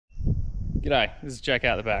G'day, this is Jack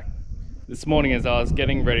out the back. This morning as I was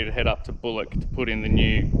getting ready to head up to Bullock to put in the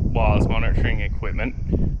new wireless monitoring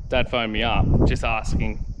equipment, Dad phoned me up just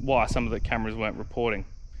asking why some of the cameras weren't reporting.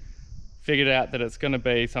 Figured out that it's going to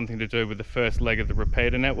be something to do with the first leg of the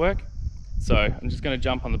repeater network. So I'm just going to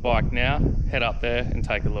jump on the bike now, head up there and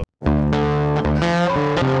take a look.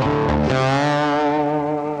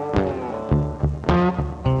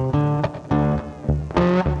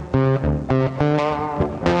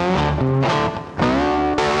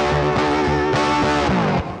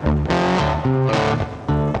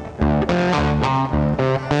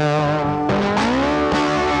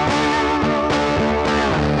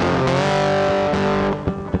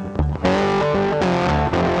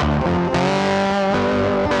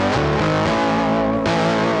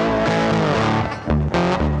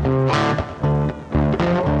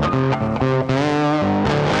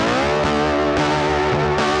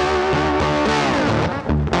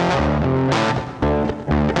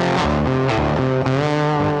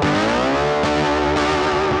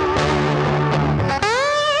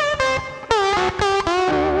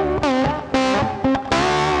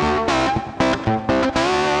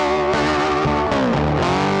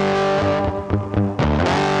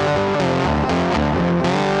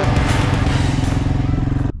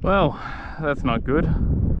 Well, that's not good.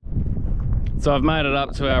 So I've made it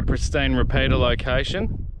up to our pristine repeater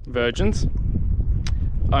location, Virgins,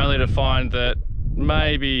 only to find that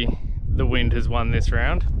maybe the wind has won this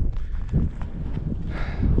round.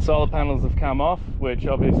 Solar panels have come off, which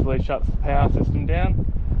obviously shuts the power system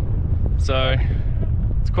down. So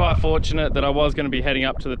it's quite fortunate that I was going to be heading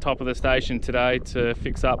up to the top of the station today to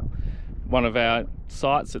fix up one of our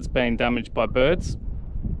sites that's been damaged by birds.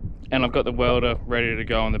 And I've got the welder ready to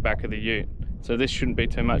go on the back of the ute. So this shouldn't be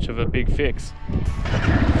too much of a big fix.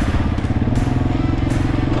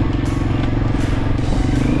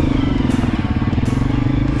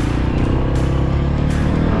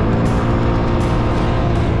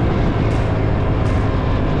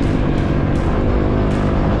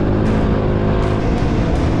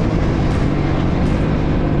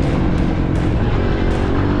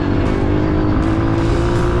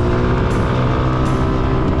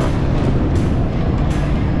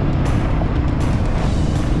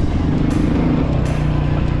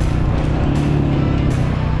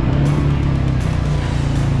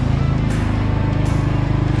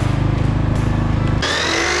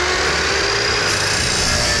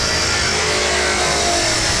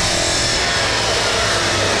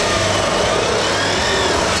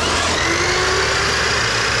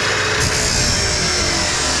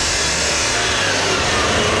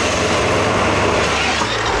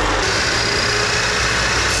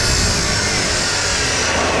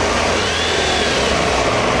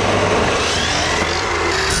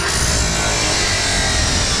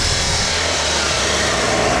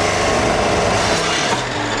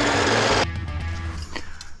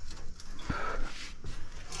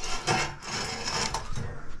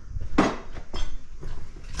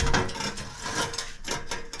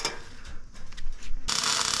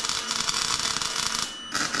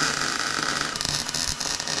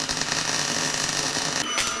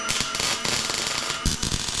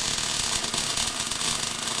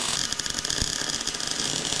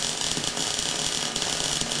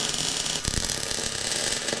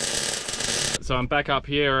 So I'm back up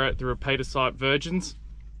here at the repeater site Virgins,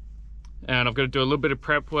 and I've got to do a little bit of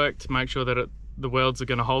prep work to make sure that the welds are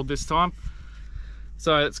going to hold this time.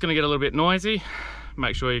 So it's going to get a little bit noisy.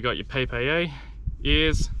 Make sure you got your PPE,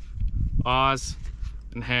 ears, eyes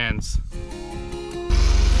and hands.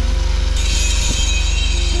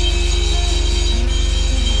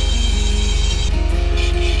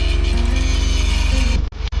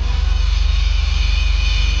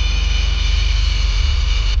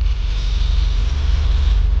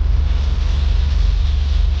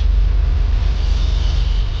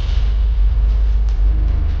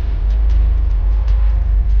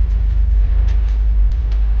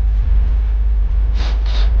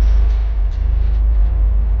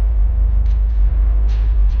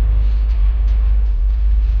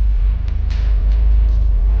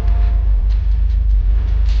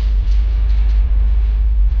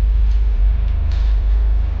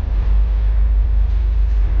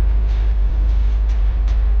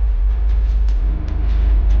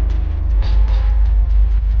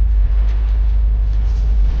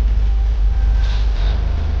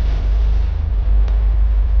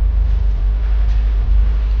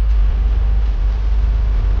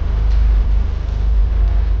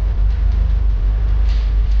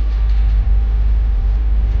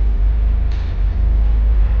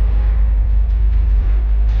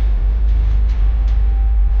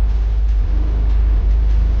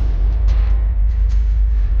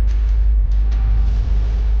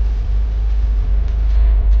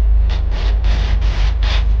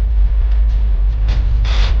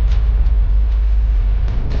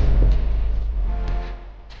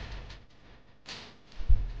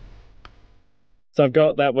 So I've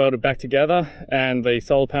got that welded back together and the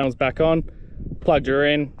solar panels back on, plugged her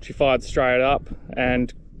in, she fired straight up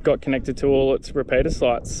and got connected to all its repeater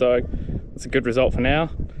sites. So it's a good result for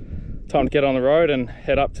now. Time to get on the road and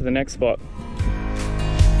head up to the next spot.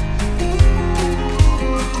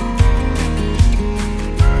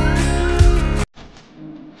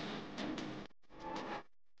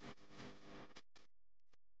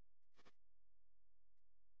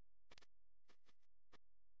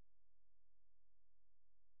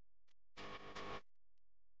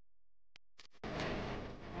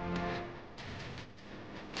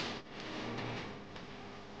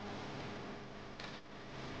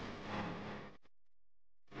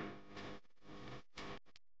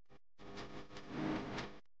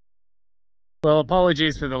 Well,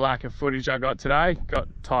 apologies for the lack of footage I got today. Got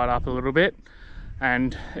tied up a little bit,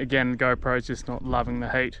 and again, GoPro's just not loving the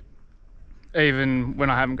heat, even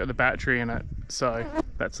when I haven't got the battery in it, so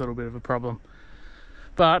that's a little bit of a problem.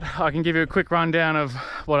 But I can give you a quick rundown of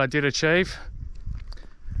what I did achieve.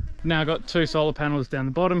 Now I've got 2 solar panels down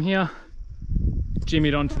the bottom here,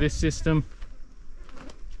 jimmied onto this system.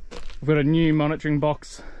 I've got a new monitoring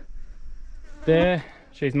box there.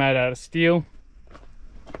 She's made out of steel,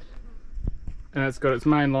 and it's got its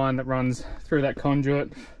main line that runs through that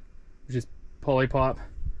conduit, which is poly pipe,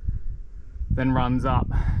 then runs up.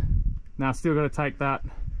 Now I've still got to take that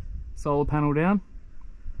solar panel down,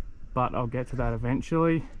 but I'll get to that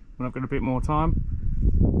eventually when I've got a bit more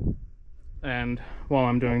time. And while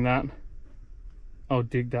I'm doing that, I'll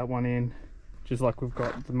dig that one in, just like we've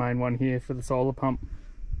got the main one here for the solar pump.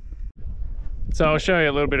 So I'll show you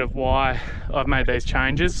a little bit of why I've made these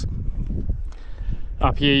changes.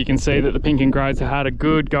 Up here you can see that the pink and greys have had a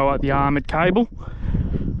good go at the armoured cable.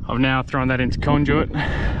 I've now thrown that into conduit.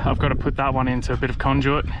 I've got to put that one into a bit of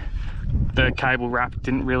conduit. The cable wrap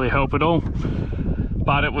didn't really help at all,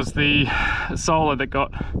 but it was the solar that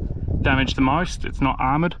got damaged the most. It's not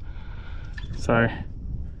armoured, so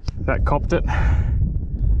that copped it.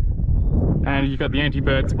 And you've got the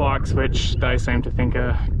anti-bird spikes, which they seem to think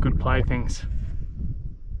are good playthings.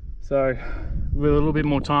 So with a little bit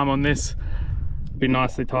more time on this, be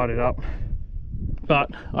nicely tied it up,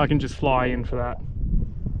 but I can just fly in for that.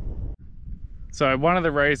 So one of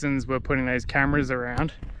the reasons we're putting these cameras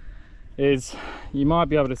around is you might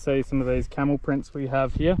be able to see some of these camel prints we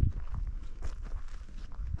have here.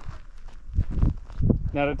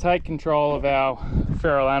 Now, to take control of our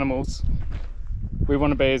feral animals, we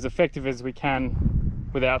want to be as effective as we can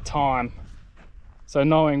with our time. So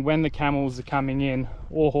knowing when the camels are coming in,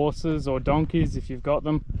 or horses or donkeys if you've got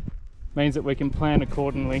them, means that we can plan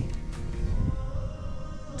accordingly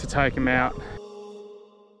to take them out.